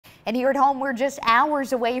And here at home, we're just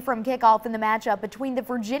hours away from kickoff in the matchup between the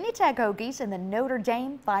Virginia Tech Hokies and the Notre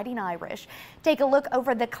Dame Fighting Irish. Take a look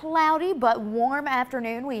over the cloudy but warm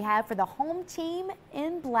afternoon we have for the home team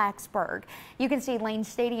in Blacksburg. You can see Lane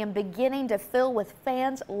Stadium beginning to fill with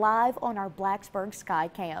fans live on our Blacksburg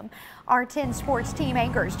Skycam. Our 10 sports team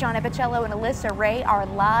anchors, John Epicello and Alyssa Ray, are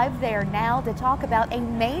live there now to talk about a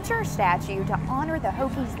major statue to honor the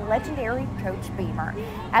Hokies' legendary Coach Beamer.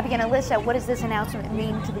 Abby and Alyssa, what does this announcement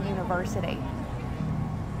mean to the university?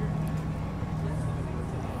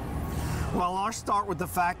 Well, I'll start with the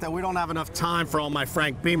fact that we don't have enough time for all my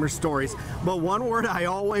Frank Beamer stories, but one word I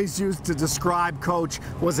always used to describe Coach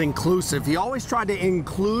was inclusive. He always tried to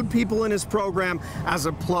include people in his program as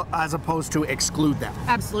opposed to exclude them.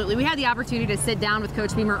 Absolutely. We had the opportunity to sit down with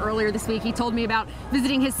Coach Beamer earlier this week. He told me about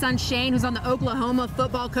visiting his son Shane, who's on the Oklahoma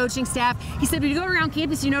football coaching staff. He said when you go around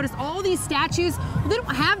campus, you notice all these statues. Well, they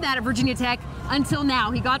don't have that at Virginia Tech until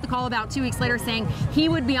now. He got the call about 2 weeks later saying he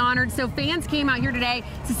would be honored. So fans came out here today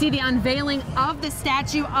to see the unveiling of the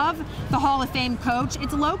statue of the Hall of Fame coach.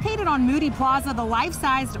 It's located on Moody Plaza. The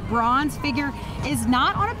life-sized bronze figure is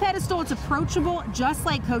not on a pedestal. It's approachable, just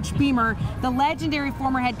like Coach Beamer. The legendary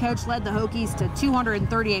former head coach led the Hokies to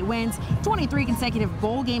 238 wins, 23 consecutive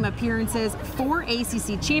bowl game appearances, 4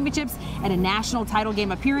 ACC championships, and a national title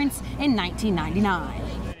game appearance in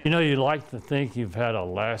 1999. You know, you like to think you've had a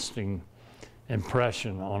lasting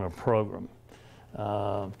impression on a program,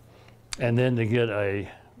 and then to get a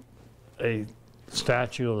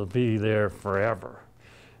statue to be there forever.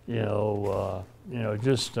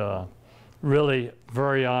 Just really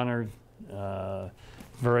very honored,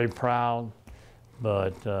 very proud,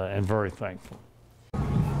 and very thankful.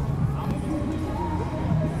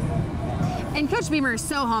 And Coach Beamer is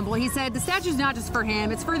so humble. He said the statue's not just for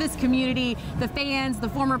him, it's for this community, the fans, the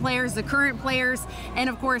former players, the current players, and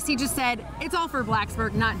of course he just said it's all for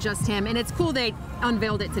Blacksburg, not just him, and it's cool they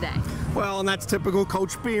unveiled it today. Well, and that's typical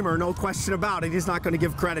Coach Beamer, no question about it. He's not going to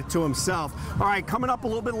give credit to himself. All right, coming up a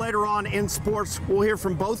little bit later on in sports, we'll hear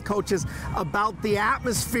from both coaches about the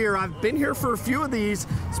atmosphere. I've been here for a few of these.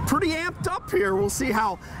 It's pretty amped up here. We'll see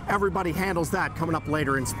how everybody handles that coming up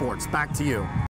later in sports. Back to you.